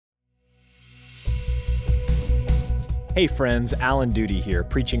Hey friends, Alan Duty here,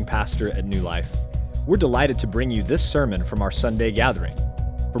 preaching pastor at New Life. We're delighted to bring you this sermon from our Sunday gathering.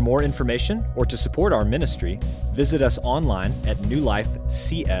 For more information or to support our ministry, visit us online at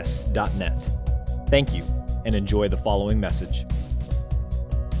newlifecs.net. Thank you, and enjoy the following message.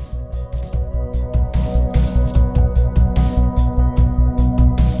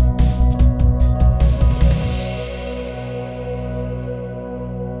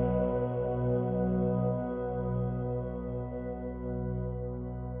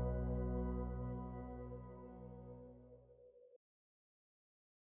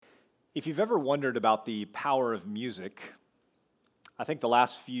 If you've ever wondered about the power of music, I think the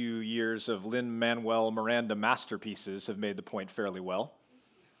last few years of Lin-Manuel Miranda masterpieces have made the point fairly well.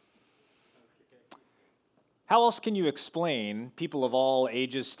 How else can you explain people of all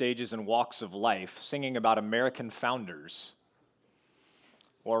ages, stages, and walks of life singing about American founders,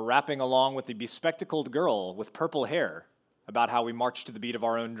 or rapping along with the bespectacled girl with purple hair about how we march to the beat of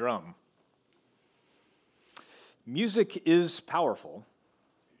our own drum? Music is powerful.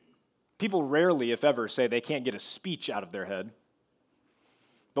 People rarely, if ever, say they can't get a speech out of their head.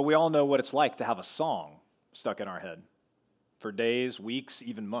 But we all know what it's like to have a song stuck in our head for days, weeks,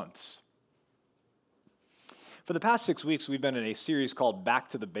 even months. For the past 6 weeks, we've been in a series called Back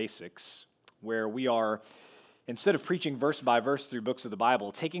to the Basics, where we are, instead of preaching verse by verse through books of the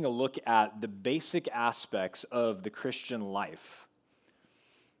Bible, taking a look at the basic aspects of the Christian life.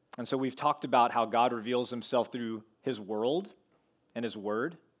 And so we've talked about how God reveals himself through his world and his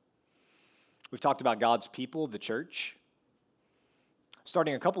word. We've talked about God's people, the church.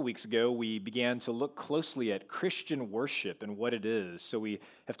 Starting a couple weeks ago, we began to look closely at Christian worship and what it is. So we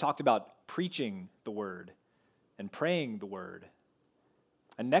have talked about preaching the word and praying the word.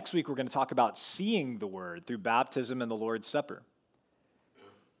 And next week, we're going to talk about seeing the word through baptism and the Lord's Supper.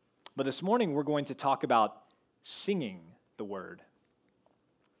 But this morning, we're going to talk about singing the word.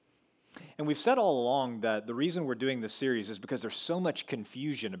 And we've said all along that the reason we're doing this series is because there's so much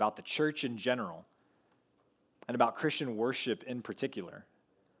confusion about the church in general and about Christian worship in particular.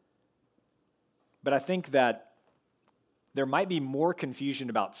 But I think that there might be more confusion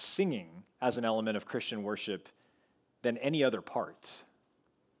about singing as an element of Christian worship than any other part.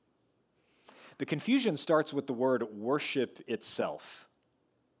 The confusion starts with the word worship itself.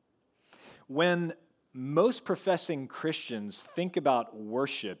 When most professing Christians think about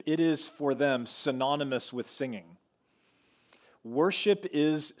worship, it is for them synonymous with singing. Worship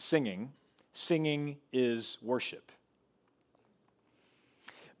is singing. Singing is worship.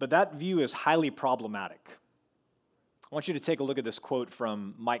 But that view is highly problematic. I want you to take a look at this quote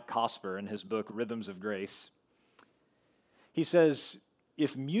from Mike Cosper in his book, Rhythms of Grace. He says,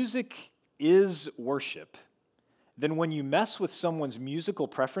 "If music is worship, then when you mess with someone's musical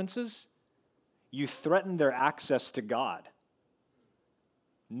preferences, you threaten their access to God.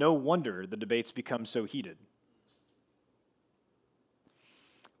 No wonder the debates become so heated."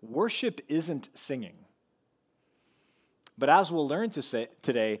 Worship isn't singing. But as we'll learn to say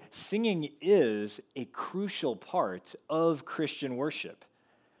today, singing is a crucial part of Christian worship.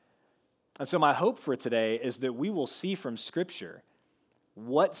 And so my hope for today is that we will see from Scripture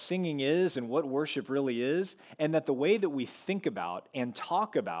what singing is and what worship really is, and that the way that we think about and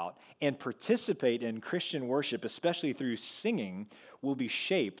talk about and participate in Christian worship, especially through singing, will be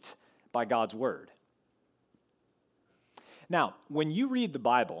shaped by God's word. Now, when you read the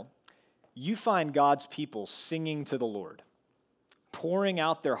Bible, you find God's people singing to the Lord, pouring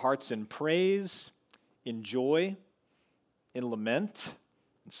out their hearts in praise, in joy, in lament,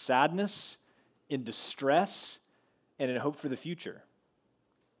 in sadness, in distress, and in hope for the future.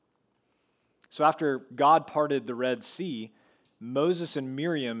 So after God parted the Red Sea, Moses and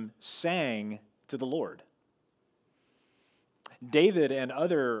Miriam sang to the Lord. David and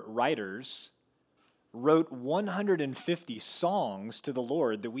other writers wrote 150 songs to the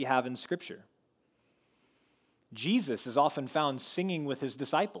Lord that we have in Scripture. Jesus is often found singing with his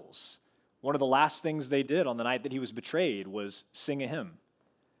disciples. One of the last things they did on the night that he was betrayed was sing a hymn.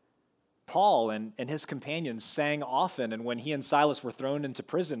 Paul and his companions sang often, and when he and Silas were thrown into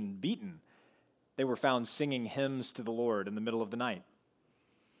prison, beaten, they were found singing hymns to the Lord in the middle of the night.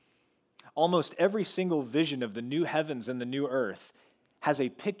 Almost every single vision of the new heavens and the new earth has a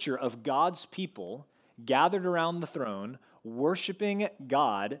picture of God's people gathered around the throne, worshiping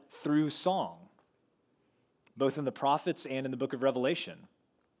God through song, both in the prophets and in the book of Revelation.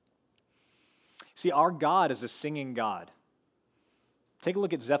 See, our God is a singing God. Take a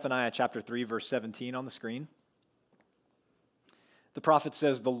look at Zephaniah chapter 3, verse 17 on the screen. The prophet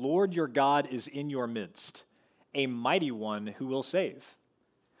says, "The Lord your God is in your midst, a mighty one who will save.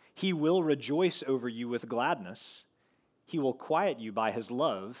 He will rejoice over you with gladness. he will quiet you by his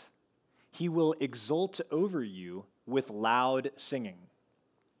love. He will exult over you with loud singing.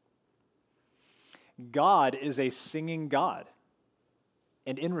 God is a singing God.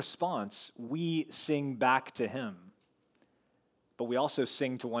 And in response, we sing back to him. But we also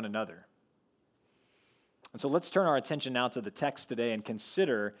sing to one another. And so let's turn our attention now to the text today and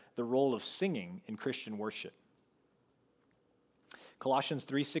consider the role of singing in Christian worship. Colossians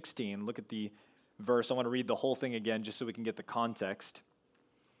 3:16, look at the verse. I want to read the whole thing again just so we can get the context.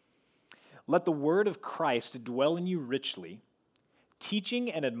 Let the word of Christ dwell in you richly,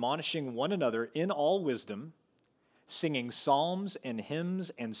 teaching and admonishing one another in all wisdom, singing psalms and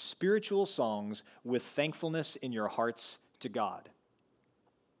hymns and spiritual songs with thankfulness in your hearts to God.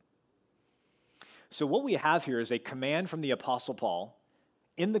 So what we have here is a command from the Apostle Paul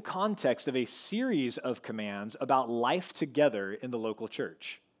in the context of a series of commands about life together in the local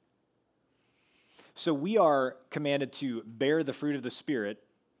church. So we are commanded to bear the fruit of the Spirit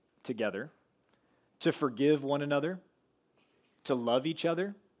together, to forgive one another, to love each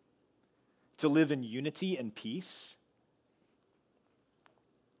other, to live in unity and peace.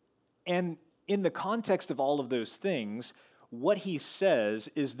 And in the context of all of those things, what he says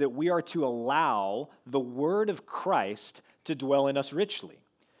is that we are to allow the word of Christ to dwell in us richly.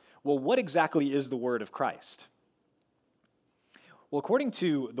 Well, what exactly is the word of Christ? Well, according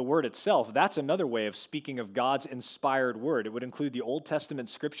to the word itself, that's another way of speaking of God's inspired word. It would include the Old Testament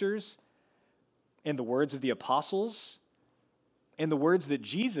scriptures and the words of the apostles and the words that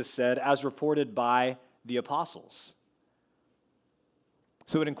Jesus said as reported by the apostles.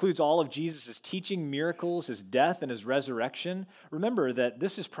 So it includes all of Jesus' teaching, miracles, his death, and his resurrection. Remember that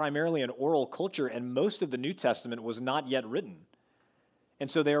this is primarily an oral culture, and most of the New Testament was not yet written.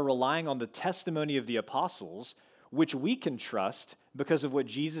 And so they are relying on the testimony of the apostles, which we can trust because of what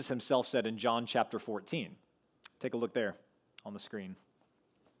Jesus himself said in John chapter 14. Take a look there on the screen.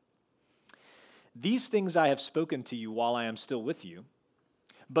 These things I have spoken to you while I am still with you,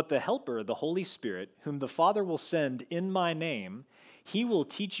 but the Helper, the Holy Spirit, whom the Father will send in my name, he will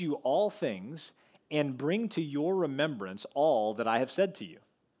teach you all things and bring to your remembrance all that I have said to you.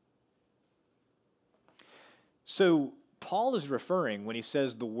 So Paul is referring, when he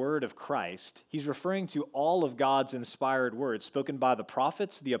says the word of Christ, he's referring to all of God's inspired words spoken by the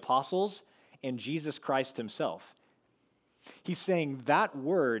prophets, the apostles, and Jesus Christ himself. He's saying that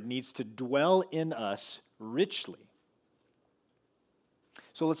word needs to dwell in us richly.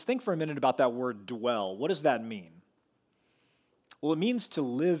 So let's think for a minute about that word dwell. What does that mean? Well, it means to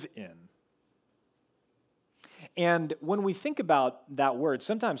live in. And when we think about that word,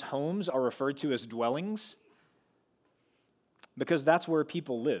 sometimes homes are referred to as dwellings because that's where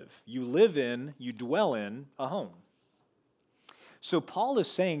people live. You live in, you dwell in a home. So Paul is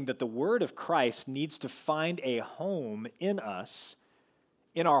saying that the word of Christ needs to find a home in us,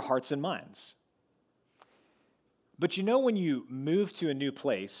 in our hearts and minds. But you know when you move to a new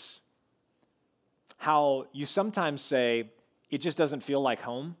place, how you sometimes say, it just doesn't feel like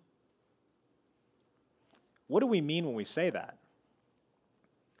home? What do we mean when we say that?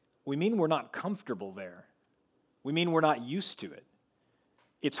 We mean we're not comfortable there. We mean we're not used to it.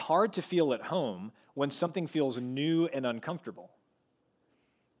 It's hard to feel at home when something feels new and uncomfortable.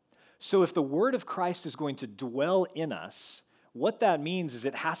 So if the word of Christ is going to dwell in us, what that means is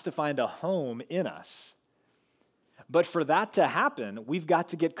it has to find a home in us. But for that to happen, we've got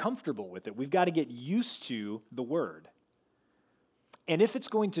to get comfortable with it. We've got to get used to the word. And if it's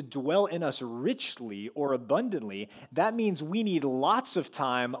going to dwell in us richly or abundantly, that means we need lots of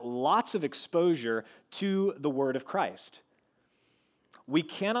time, lots of exposure to the word of Christ. We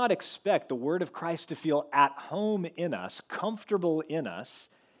cannot expect the word of Christ to feel at home in us, comfortable in us,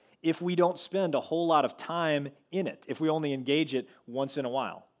 if we don't spend a whole lot of time in it, if we only engage it once in a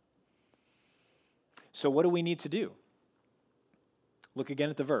while. So what do we need to do? Look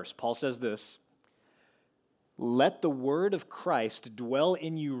again at the verse. Paul says this, let the word of Christ dwell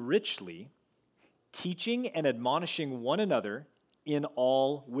in you richly, teaching and admonishing one another in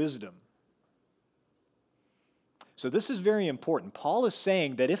all wisdom. So this is very important. Paul is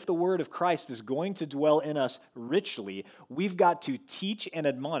saying that if the word of Christ is going to dwell in us richly, we've got to teach and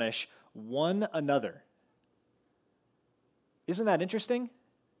admonish one another. Isn't that interesting?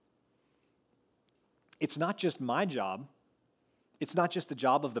 It's not just my job. It's not just the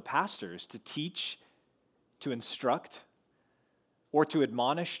job of the pastors to teach, to instruct, or to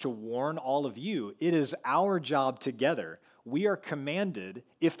admonish, to warn all of you. It is our job together. We are commanded,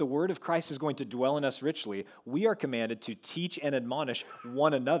 if the word of Christ is going to dwell in us richly, we are commanded to teach and admonish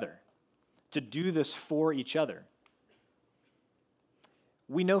one another, to do this for each other.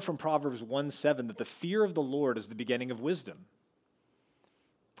 We know from Proverbs 1:7 that the fear of the Lord is the beginning of wisdom.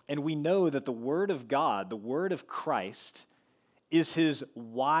 And we know that the word of God, the word of Christ, is his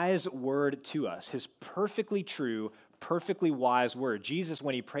wise word to us, his perfectly true, perfectly wise word. Jesus,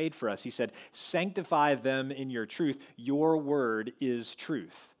 when he prayed for us, he said, "Sanctify them in your truth. Your word is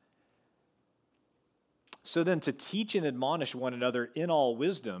truth." So then, to teach and admonish one another in all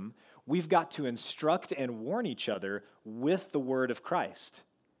wisdom, we've got to instruct and warn each other with the word of Christ.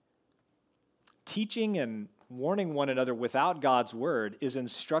 Teaching and warning one another without God's word is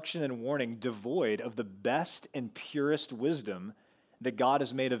instruction and warning devoid of the best and purest wisdom that God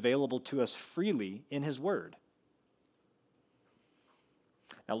has made available to us freely in his word.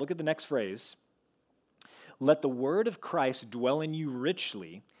 Now look at the next phrase. Let the word of Christ dwell in you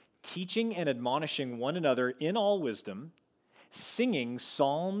richly, teaching and admonishing one another in all wisdom, singing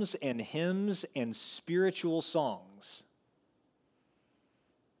psalms and hymns and spiritual songs.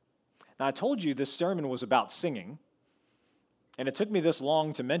 Now, I told you this sermon was about singing, and it took me this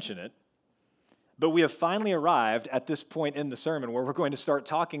long to mention it, but we have finally arrived at this point in the sermon where we're going to start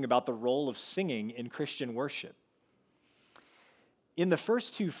talking about the role of singing in Christian worship. In the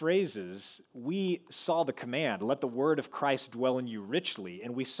first two phrases, we saw the command, let the word of Christ dwell in you richly,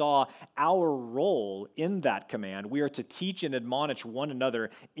 and we saw our role in that command. We are to teach and admonish one another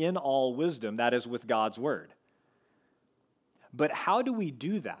in all wisdom, that is, with God's word. But how do we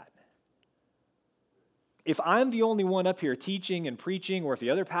do that? If I'm the only one up here teaching and preaching, or if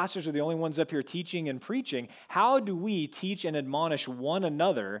the other pastors are the only ones up here teaching and preaching, how do we teach and admonish one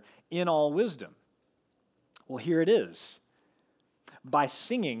another in all wisdom? Well, here it is. By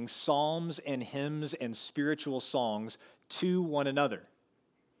singing psalms and hymns and spiritual songs to one another.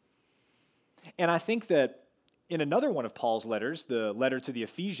 And I think that in another one of Paul's letters, the letter to the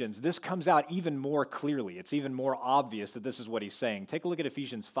Ephesians, this comes out even more clearly. It's even more obvious that this is what he's saying. Take a look at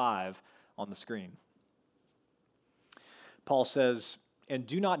Ephesians 5 on the screen. Paul says, "And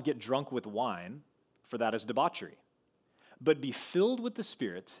do not get drunk with wine, for that is debauchery, but be filled with the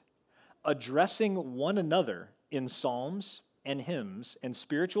Spirit, addressing one another in psalms and hymns and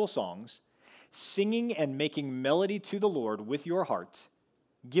spiritual songs, singing and making melody to the Lord with your heart,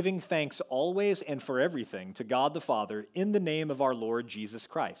 giving thanks always and for everything to God the Father in the name of our Lord Jesus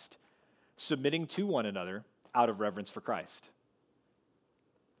Christ, submitting to one another out of reverence for Christ."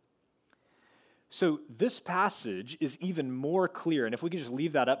 So this passage is even more clear, and if we could just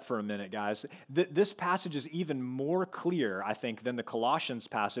leave that up for a minute, guys, this passage is even more clear, I think, than the Colossians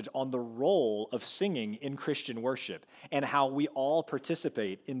passage on the role of singing in Christian worship and how we all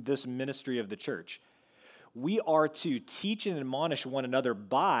participate in this ministry of the church. We are to teach and admonish one another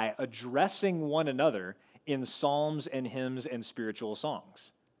by addressing one another in psalms and hymns and spiritual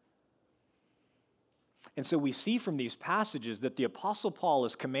songs. And so we see from these passages that the Apostle Paul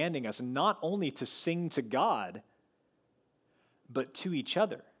is commanding us not only to sing to God, but to each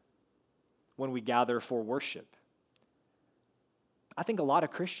other when we gather for worship. I think a lot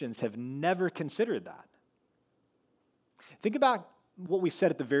of Christians have never considered that. Think about what we said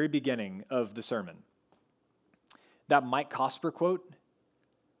at the very beginning of the sermon. That Mike Cosper quote,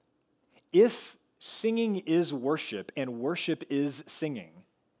 "If singing is worship and worship is singing,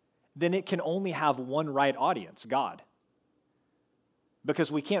 then it can only have one right audience, God.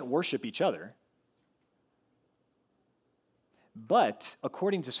 Because we can't worship each other. But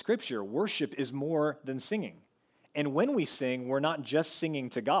according to Scripture, worship is more than singing. And when we sing, we're not just singing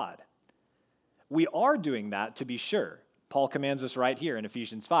to God. We are doing that, to be sure. Paul commands us right here in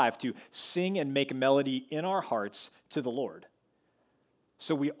Ephesians 5 to sing and make melody in our hearts to the Lord.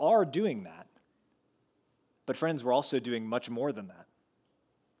 So we are doing that. But friends, we're also doing much more than that.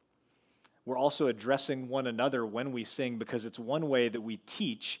 We're also addressing one another when we sing because it's one way that we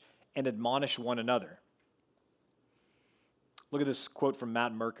teach and admonish one another. Look at this quote from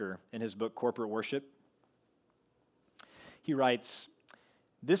Matt Merker in his book, Corporate Worship. He writes,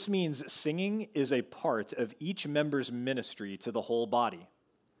 "This means singing is a part of each member's ministry to the whole body.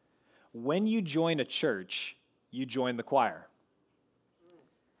 When you join a church, you join the choir.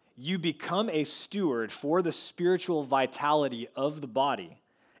 You become a steward for the spiritual vitality of the body,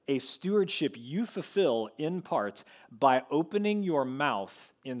 a stewardship you fulfill in part by opening your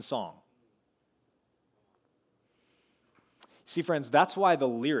mouth in song." See, friends, that's why the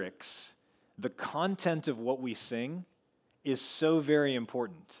lyrics, the content of what we sing, is so very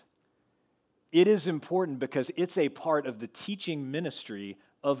important. It is important because it's a part of the teaching ministry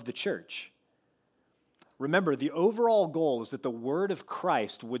of the church. Remember, the overall goal is that the word of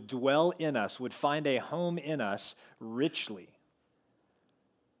Christ would dwell in us, would find a home in us richly.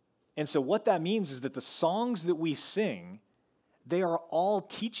 And so what that means is that the songs that we sing, they are all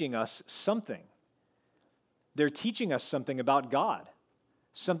teaching us something. They're teaching us something about God,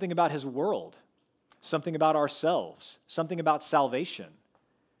 something about his world, something about ourselves, something about salvation.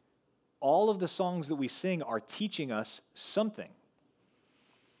 All of the songs that we sing are teaching us something.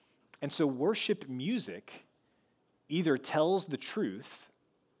 And so worship music either tells the truth,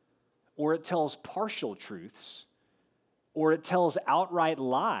 or it tells partial truths, or it tells outright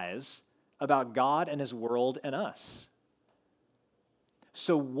lies about God and his world and us.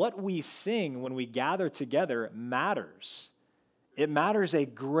 So what we sing when we gather together matters. It matters a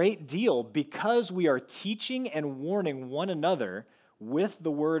great deal because we are teaching and warning one another with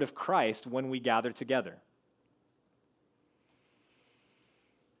the word of Christ when we gather together.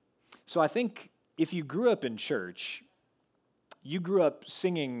 So I think if you grew up in church, you grew up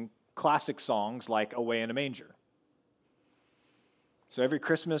singing classic songs like Away in a Manger. So every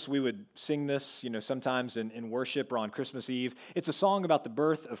Christmas we would sing this, sometimes in worship or on Christmas Eve. It's a song about the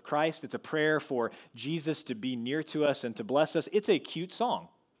birth of Christ. It's a prayer for Jesus to be near to us and to bless us. It's a cute song.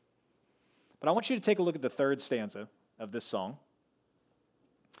 But I want you to take a look at the third stanza of this song.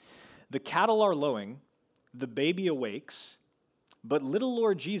 The cattle are lowing, the baby awakes, but little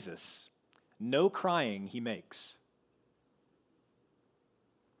Lord Jesus, no crying he makes.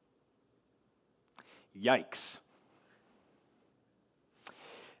 Yikes.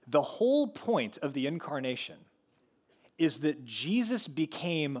 The whole point of the incarnation is that Jesus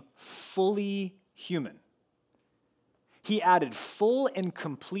became fully human. He added full and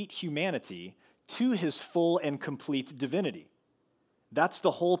complete humanity to his full and complete divinity. That's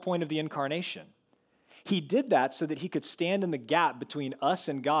the whole point of the incarnation. He did that so that he could stand in the gap between us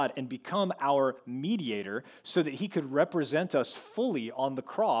and God and become our mediator so that he could represent us fully on the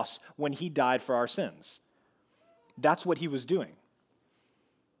cross when he died for our sins. That's what he was doing.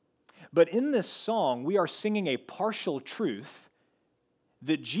 But in this song, we are singing a partial truth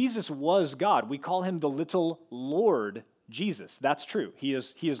that Jesus was God. We call him the little Lord Jesus. That's true. He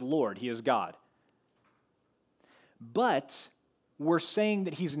is Lord. He is God. But we're saying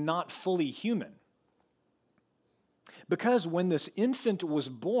that he's not fully human. Because when this infant was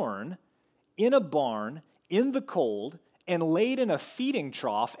born in a barn, in the cold, and laid in a feeding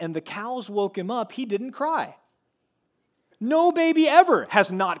trough, and the cows woke him up, he didn't cry. No baby ever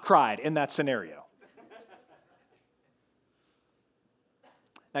has not cried in that scenario.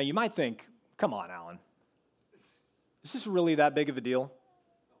 Now you might think, come on, Alan, is this really that big of a deal?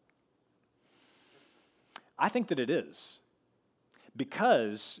 I think that it is,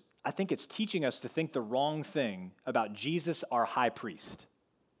 because I think it's teaching us to think the wrong thing about Jesus, our high priest.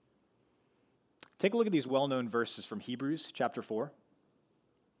 Take a look at these well-known verses from Hebrews chapter 4.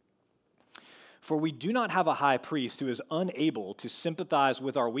 For we do not have a high priest who is unable to sympathize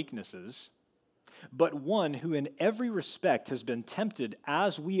with our weaknesses, but one who in every respect has been tempted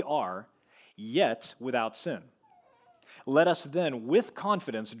as we are, yet without sin. Let us then with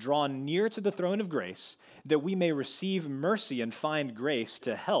confidence draw near to the throne of grace, that we may receive mercy and find grace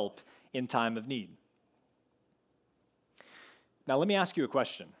to help in time of need. Now let me ask you a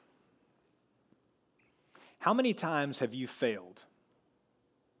question. How many times have you failed?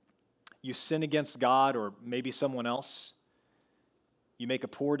 You sin against God or maybe someone else. You make a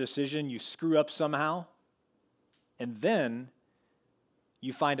poor decision, you screw up somehow, and then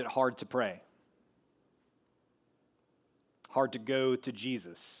you find it hard to pray. Hard to go to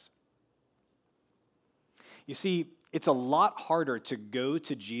Jesus. You see, it's a lot harder to go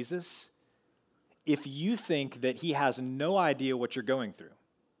to Jesus if you think that he has no idea what you're going through,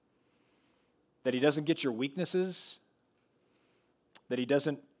 that he doesn't get your weaknesses, that he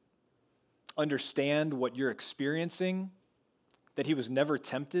doesn't understand what you're experiencing, that he was never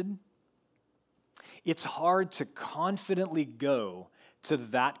tempted. It's hard to confidently go to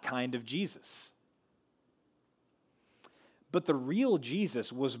that kind of Jesus. But the real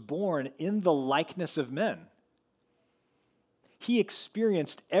Jesus was born in the likeness of men. He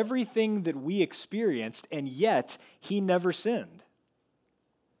experienced everything that we experienced, and yet he never sinned.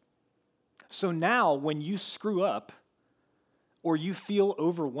 So now when you screw up, or you feel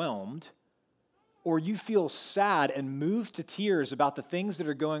overwhelmed, or you feel sad and moved to tears about the things that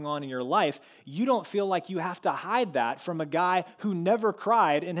are going on in your life, you don't feel like you have to hide that from a guy who never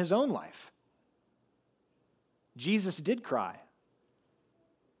cried in his own life. Jesus did cry.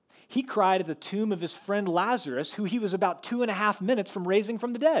 He cried at the tomb of his friend Lazarus, who he was about 2.5 minutes from raising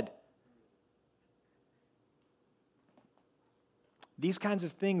from the dead. These kinds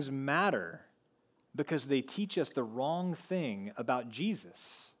of things matter because they teach us the wrong thing about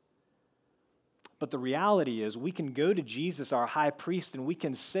Jesus. But the reality is we can go to Jesus, our high priest, and we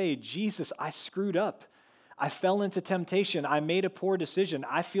can say, Jesus, I screwed up. I fell into temptation. I made a poor decision.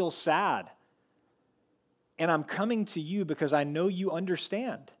 I feel sad. And I'm coming to you because I know you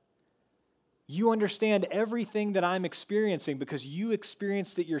understand. You understand everything that I'm experiencing because you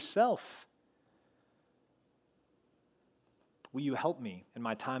experienced it yourself. Will you help me in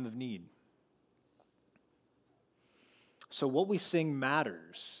my time of need? So what we sing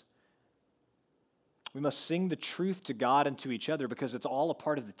matters. We must sing the truth to God and to each other because it's all a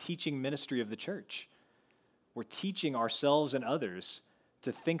part of the teaching ministry of the church. We're teaching ourselves and others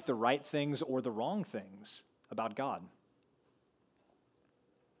to think the right things or the wrong things about God.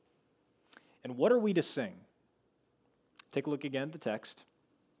 And what are we to sing? Take a look again at the text.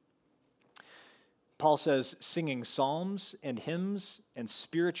 Paul says, singing psalms and hymns and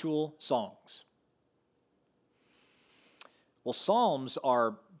spiritual songs. Well, psalms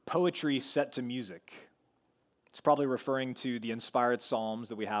are poetry set to music. It's probably referring to the inspired psalms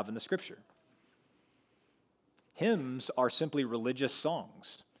that we have in the scripture. Hymns are simply religious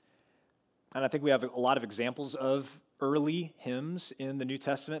songs. And I think we have a lot of examples of early hymns in the New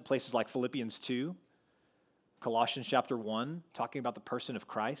Testament, places like Philippians 2, Colossians chapter 1, talking about the person of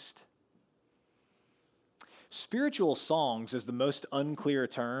Christ. Spiritual songs is the most unclear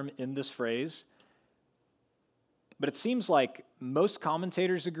term in this phrase, but it seems like most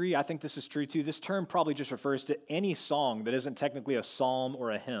commentators agree. I think this is true too. This term probably just refers to any song that isn't technically a psalm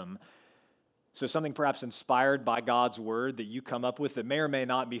or a hymn. So something perhaps inspired by God's word that you come up with that may or may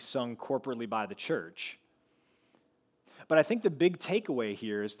not be sung corporately by the church. But I think the big takeaway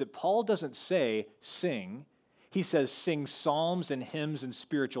here is that Paul doesn't say sing. He says sing psalms and hymns and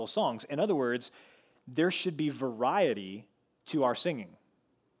spiritual songs. In other words, there should be variety to our singing.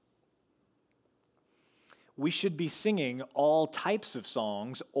 We should be singing all types of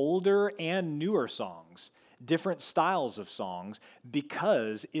songs, older and newer songs, different styles of songs,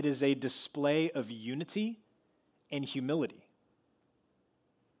 because it is a display of unity and humility.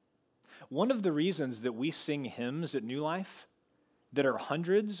 One of the reasons that we sing hymns at New Life that are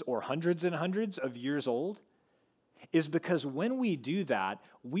hundreds and hundreds of years old is because when we do that,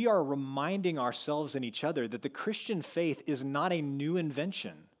 we are reminding ourselves and each other that the Christian faith is not a new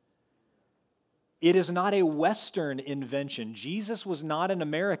invention. It is not a Western invention. Jesus was not an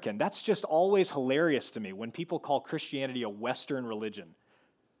American. That's just always hilarious to me when people call Christianity a Western religion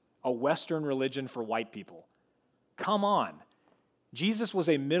for white people. Come on. Jesus was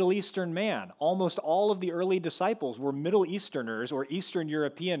a Middle Eastern man. Almost all of the early disciples were Middle Easterners or Eastern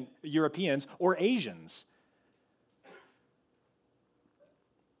Europeans or Asians.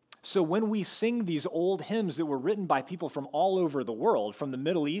 So when we sing these old hymns that were written by people from all over the world, from the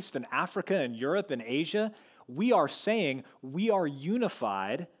Middle East and Africa and Europe and Asia, we are saying we are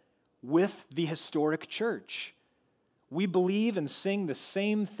unified with the historic church. We believe and sing the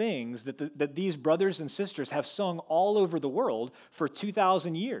same things that these brothers and sisters have sung all over the world for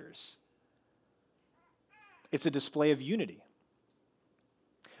 2,000 years. It's a display of unity,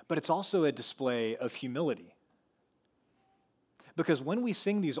 but it's also a display of humility. Because when we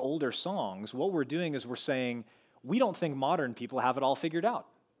sing these older songs, what we're doing is we're saying, we don't think modern people have it all figured out.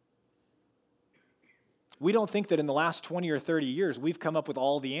 We don't think that in the last 20 or 30 years we've come up with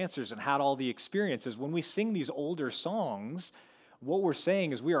all the answers and had all the experiences. When we sing these older songs, what we're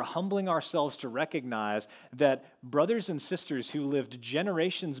saying is we are humbling ourselves to recognize that brothers and sisters who lived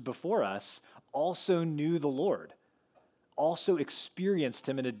generations before us also knew the Lord, also experienced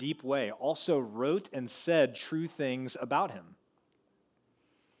him in a deep way, also wrote and said true things about him.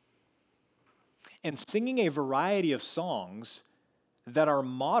 And singing a variety of songs that are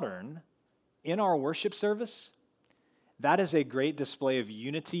modern in our worship service, that is a great display of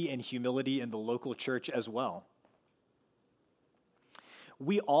unity and humility in the local church as well.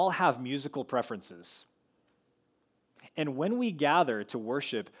 We all have musical preferences. And when we gather to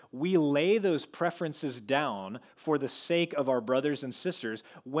worship, we lay those preferences down for the sake of our brothers and sisters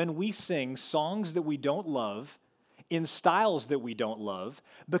when we sing songs that we don't love in styles that we don't love,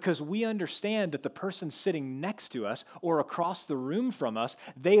 because we understand that the person sitting next to us or across the room from us,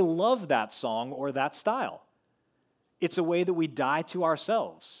 they love that song or that style. It's a way that we die to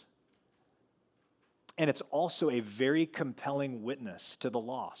ourselves. And it's also a very compelling witness to the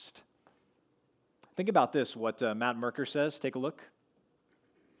lost. Think about this, what Matt Merker says. Take a look.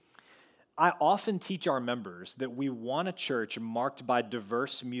 I often teach our members that we want a church marked by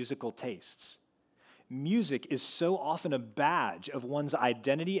diverse musical tastes. Music is so often a badge of one's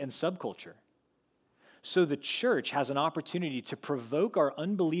identity and subculture. So the church has an opportunity to provoke our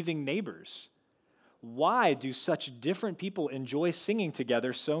unbelieving neighbors. Why do such different people enjoy singing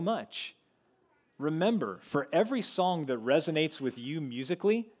together so much? Remember, for every song that resonates with you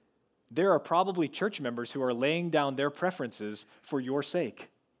musically, there are probably church members who are laying down their preferences for your sake.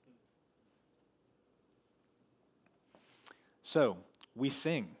 So, we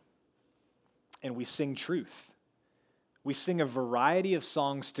sing, and we sing truth. We sing a variety of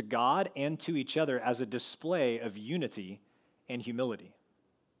songs to God and to each other as a display of unity and humility.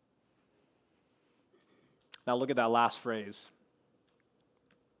 Now look at that last phrase.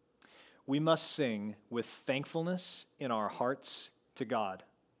 We must sing with thankfulness in our hearts to God.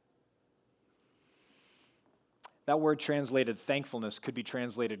 That word translated thankfulness could be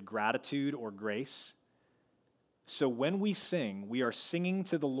translated gratitude or grace. So when we sing, we are singing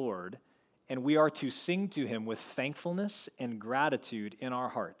to the Lord, and we are to sing to him with thankfulness and gratitude in our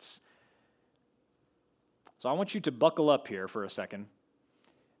hearts. So I want you to buckle up here for a second,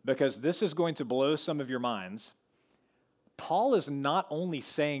 because this is going to blow some of your minds. Paul is not only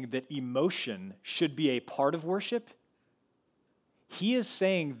saying that emotion should be a part of worship, he is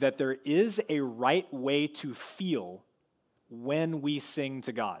saying that there is a right way to feel when we sing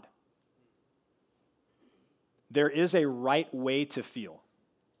to God. There is a right way to feel.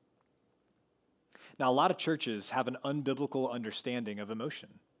 Now, a lot of churches have an unbiblical understanding of emotion.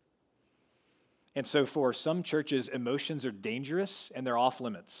 And so for some churches, emotions are dangerous and they're off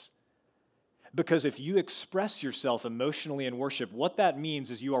limits. Because if you express yourself emotionally in worship, what that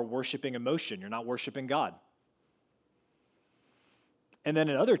means is you are worshiping emotion. You're not worshiping God. And then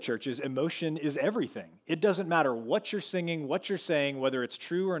in other churches, emotion is everything. It doesn't matter what you're singing, what you're saying, whether it's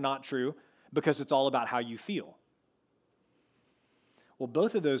true or not true, because it's all about how you feel. Well,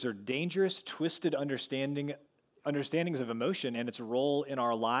 both of those are dangerous, twisted understandings of emotion and its role in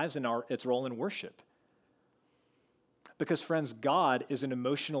our lives and its role in worship. Because, friends, God is an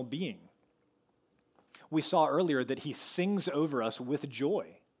emotional being. We saw earlier that he sings over us with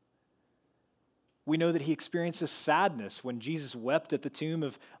joy. We know that he experiences sadness when Jesus wept at the tomb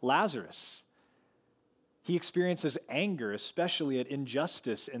of Lazarus. He experiences anger, especially at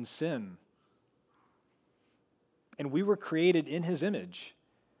injustice and sin. And we were created in his image.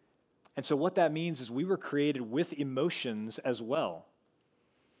 And so what that means is we were created with emotions as well.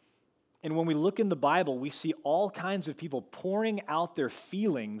 And when we look in the Bible, we see all kinds of people pouring out their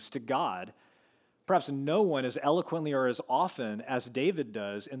feelings to God, perhaps no one as eloquently or as often as David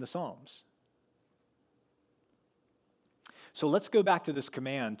does in the Psalms. So let's go back to this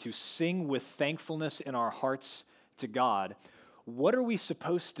command to sing with thankfulness in our hearts to God. What are we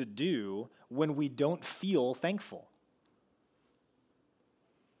supposed to do when we don't feel thankful?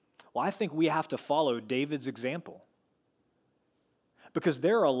 Well, I think we have to follow David's example. Because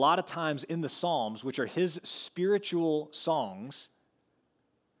there are a lot of times in the Psalms, which are his spiritual songs,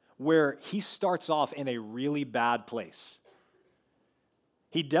 where he starts off in a really bad place.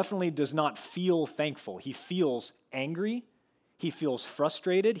 He definitely does not feel thankful. He feels angry. He feels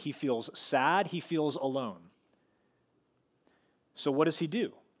frustrated, he feels sad, he feels alone. So what does he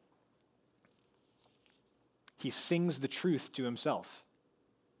do? He sings the truth to himself.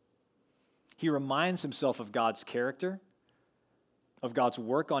 He reminds himself of God's character, of God's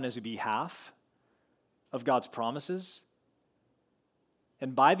work on his behalf, of God's promises.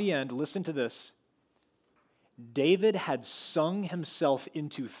 And by the end, listen to this, David had sung himself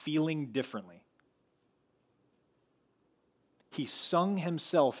into feeling differently. He sung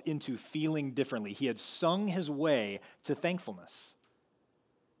himself into feeling differently. He had sung his way to thankfulness.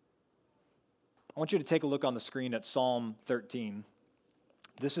 I want you to take a look on the screen at Psalm 13.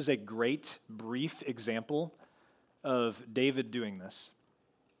 This is a great, brief example of David doing this.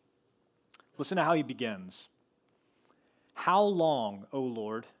 Listen to how he begins. How long, O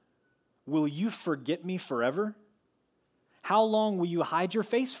Lord, will you forget me forever? How long will you hide your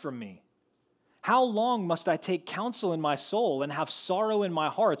face from me? How long must I take counsel in my soul and have sorrow in my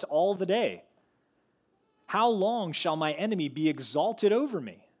heart all the day? How long shall my enemy be exalted over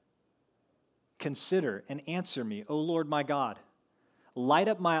me? Consider and answer me, O Lord my God. Light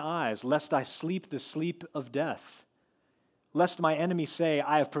up my eyes, lest I sleep the sleep of death. Lest my enemy say,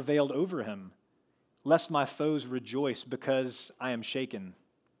 I have prevailed over him. Lest my foes rejoice because I am shaken.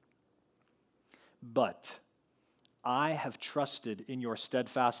 But I have trusted in your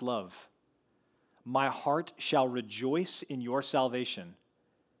steadfast love. My heart shall rejoice in your salvation.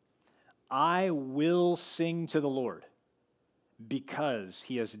 I will sing to the Lord because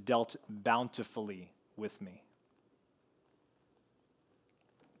he has dealt bountifully with me.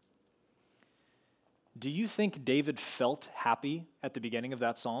 Do you think David felt happy at the beginning of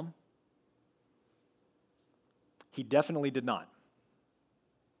that psalm? He definitely did not.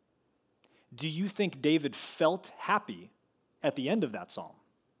 Do you think David felt happy at the end of that psalm?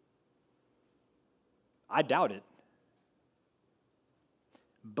 I doubt it.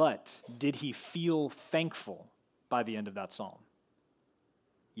 But did he feel thankful by the end of that psalm?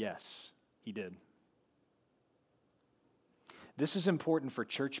 Yes, he did. This is important for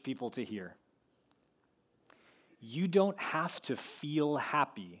church people to hear. You don't have to feel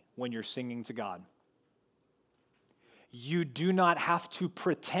happy when you're singing to God. You do not have to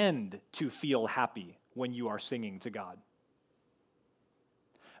pretend to feel happy when you are singing to God.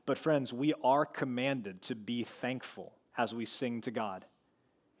 But friends, we are commanded to be thankful as we sing to God.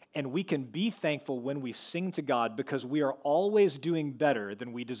 And we can be thankful when we sing to God because we are always doing better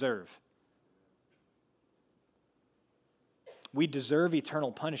than we deserve. We deserve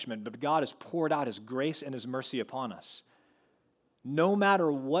eternal punishment, but God has poured out his grace and his mercy upon us. No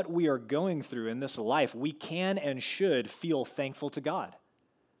matter what we are going through in this life, we can and should feel thankful to God.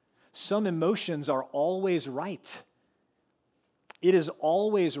 Some emotions are always right. It is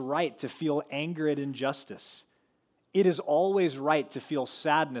always right to feel anger at injustice. It is always right to feel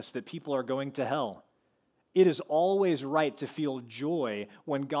sadness that people are going to hell. It is always right to feel joy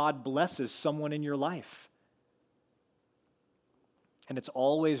when God blesses someone in your life. And it's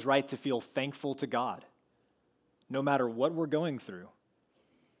always right to feel thankful to God, no matter what we're going through.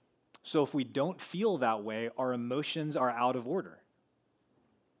 So if we don't feel that way, our emotions are out of order.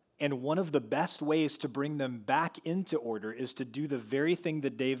 And one of the best ways to bring them back into order is to do the very thing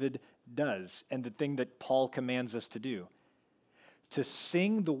that David does and the thing that Paul commands us to do. To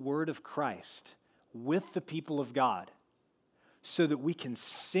sing the word of Christ with the people of God so that we can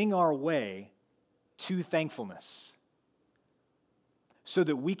sing our way to thankfulness. So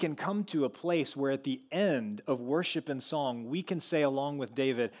that we can come to a place where at the end of worship and song, we can say along with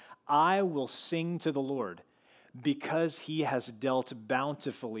David, I will sing to the Lord because he has dealt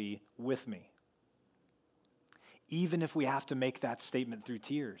bountifully with me. Even if we have to make that statement through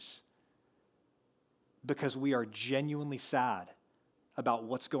tears, because we are genuinely sad about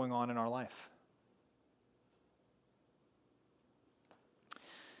what's going on in our life.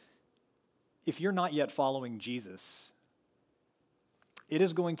 If you're not yet following Jesus, it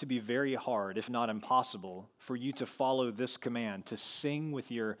is going to be very hard, if not impossible, for you to follow this command, to sing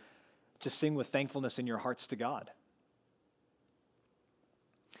with thankfulness in your hearts to God.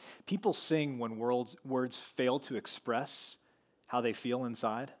 People sing when words fail to express how they feel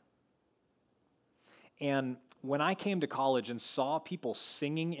inside. And when I came to college and saw people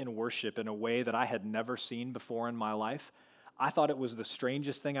singing in worship in a way that I had never seen before in my life, I thought it was the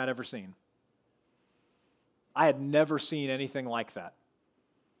strangest thing I'd ever seen. I had never seen anything like that.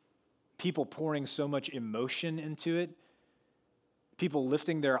 People pouring so much emotion into it, people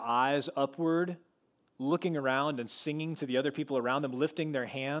lifting their eyes upward, looking around and singing to the other people around them, lifting their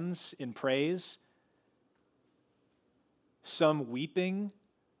hands in praise, some weeping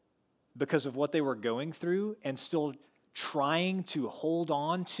because of what they were going through and still trying to hold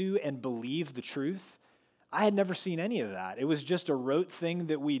on to and believe the truth. I had never seen any of that. It was just a rote thing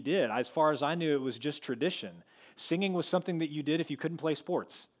that we did. As far as I knew, it was just tradition. Singing was something that you did if you couldn't play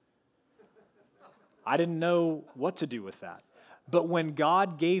sports. I didn't know what to do with that. But when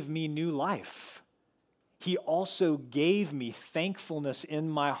God gave me new life, he also gave me thankfulness in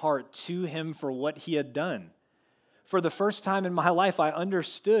my heart to him for what he had done. For the first time in my life, I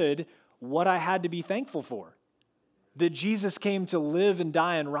understood what I had to be thankful for. That Jesus came to live and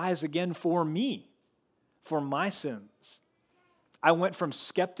die and rise again for me, for my sins. I went from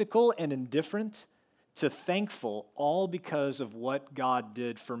skeptical and indifferent to thankful, all because of what God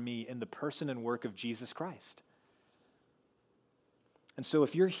did for me in the person and work of Jesus Christ. And so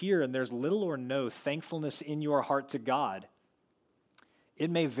if you're here and there's little or no thankfulness in your heart to God, it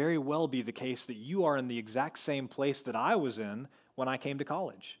may very well be the case that you are in the exact same place that I was in when I came to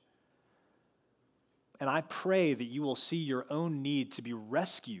college. And I pray that you will see your own need to be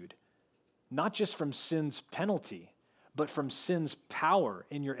rescued, not just from sin's penalty, but from sin's power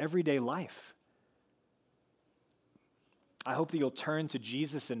in your everyday life. I hope that you'll turn to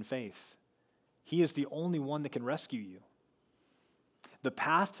Jesus in faith. He is the only one that can rescue you. The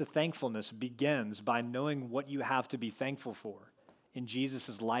path to thankfulness begins by knowing what you have to be thankful for in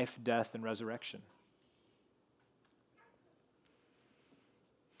Jesus' life, death, and resurrection.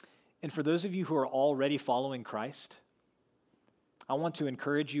 And for those of you who are already following Christ, I want to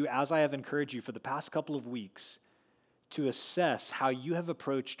encourage you, as I have encouraged you for the past couple of weeks, to assess how you have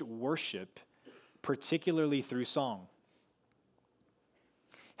approached worship, particularly through song.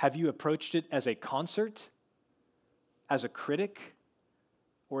 Have you approached it as a concert, as a critic,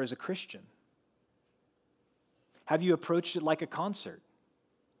 or as a Christian? Have you approached it like a concert,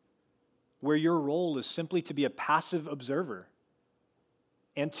 where your role is simply to be a passive observer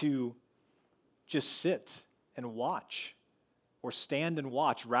and to just sit and watch or stand and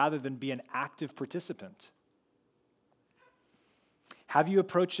watch rather than be an active participant? Have you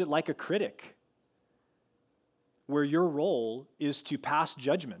approached it like a critic, where your role is to pass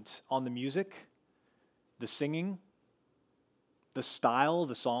judgment on the music, the singing, the style,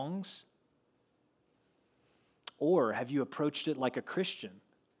 the songs? Or have you approached it like a Christian,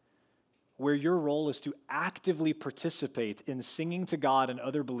 where your role is to actively participate in singing to God and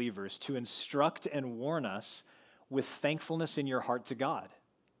other believers, to instruct and warn us with thankfulness in your heart to God?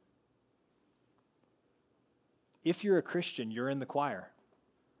 If you're a Christian, you're in the choir,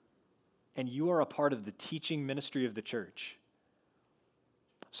 and you are a part of the teaching ministry of the church.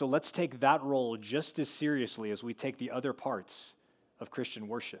 So let's take that role just as seriously as we take the other parts of Christian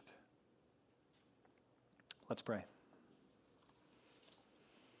worship. Let's pray.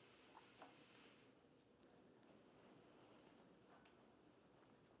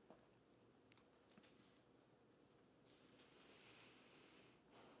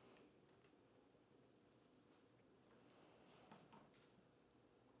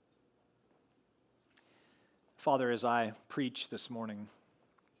 Father, as I preach this morning,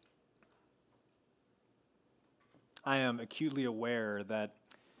 I am acutely aware that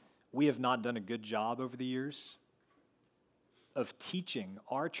we have not done a good job over the years of teaching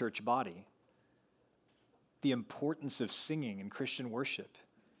our church body the importance of singing in Christian worship,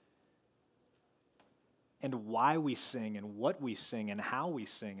 and why we sing and what we sing and how we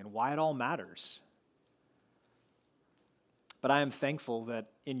sing and why it all matters. But I am thankful that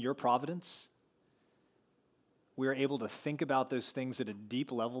in your providence, we are able to think about those things at a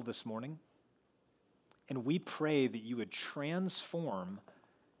deep level this morning. And we pray that you would transform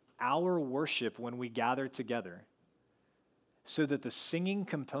our worship when we gather together, so that the singing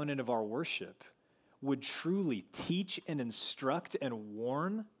component of our worship would truly teach and instruct and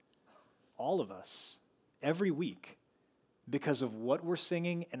warn all of us every week because of what we're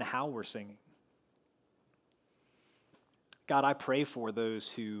singing and how we're singing. God, I pray for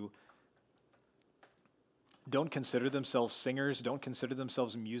those who don't consider themselves singers, don't consider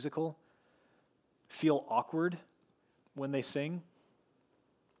themselves musical, feel awkward when they sing.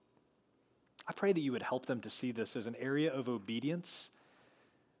 I pray that you would help them to see this as an area of obedience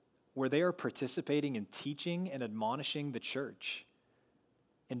where they are participating in teaching and admonishing the church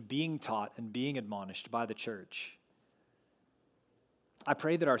and being taught and being admonished by the church. I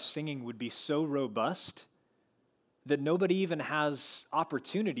pray that our singing would be so robust that nobody even has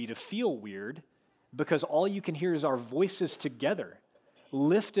opportunity to feel weird, because all you can hear is our voices together,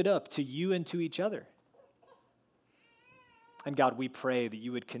 lifted up to you and to each other. And God, we pray that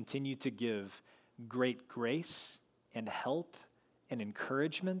you would continue to give great grace and help and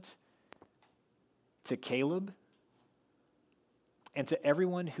encouragement to Caleb and to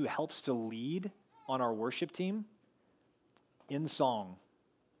everyone who helps to lead on our worship team in song.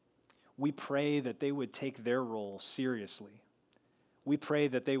 We pray that they would take their role seriously. We pray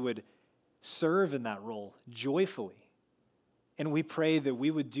that they would serve in that role joyfully. And we pray that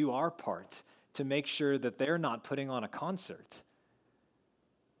we would do our part to make sure that they're not putting on a concert,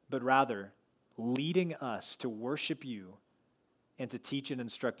 but rather leading us to worship you and to teach and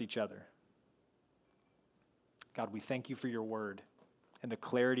instruct each other. God, we thank you for your word and the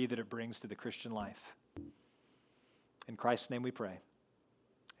clarity that it brings to the Christian life. In Christ's name we pray.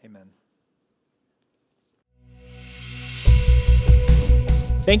 Amen.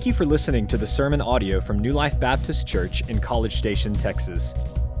 Thank you for listening to the sermon audio from New Life Baptist Church in College Station, Texas.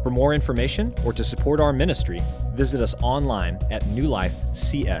 For more information or to support our ministry, visit us online at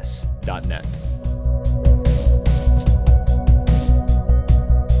newlifecs.net.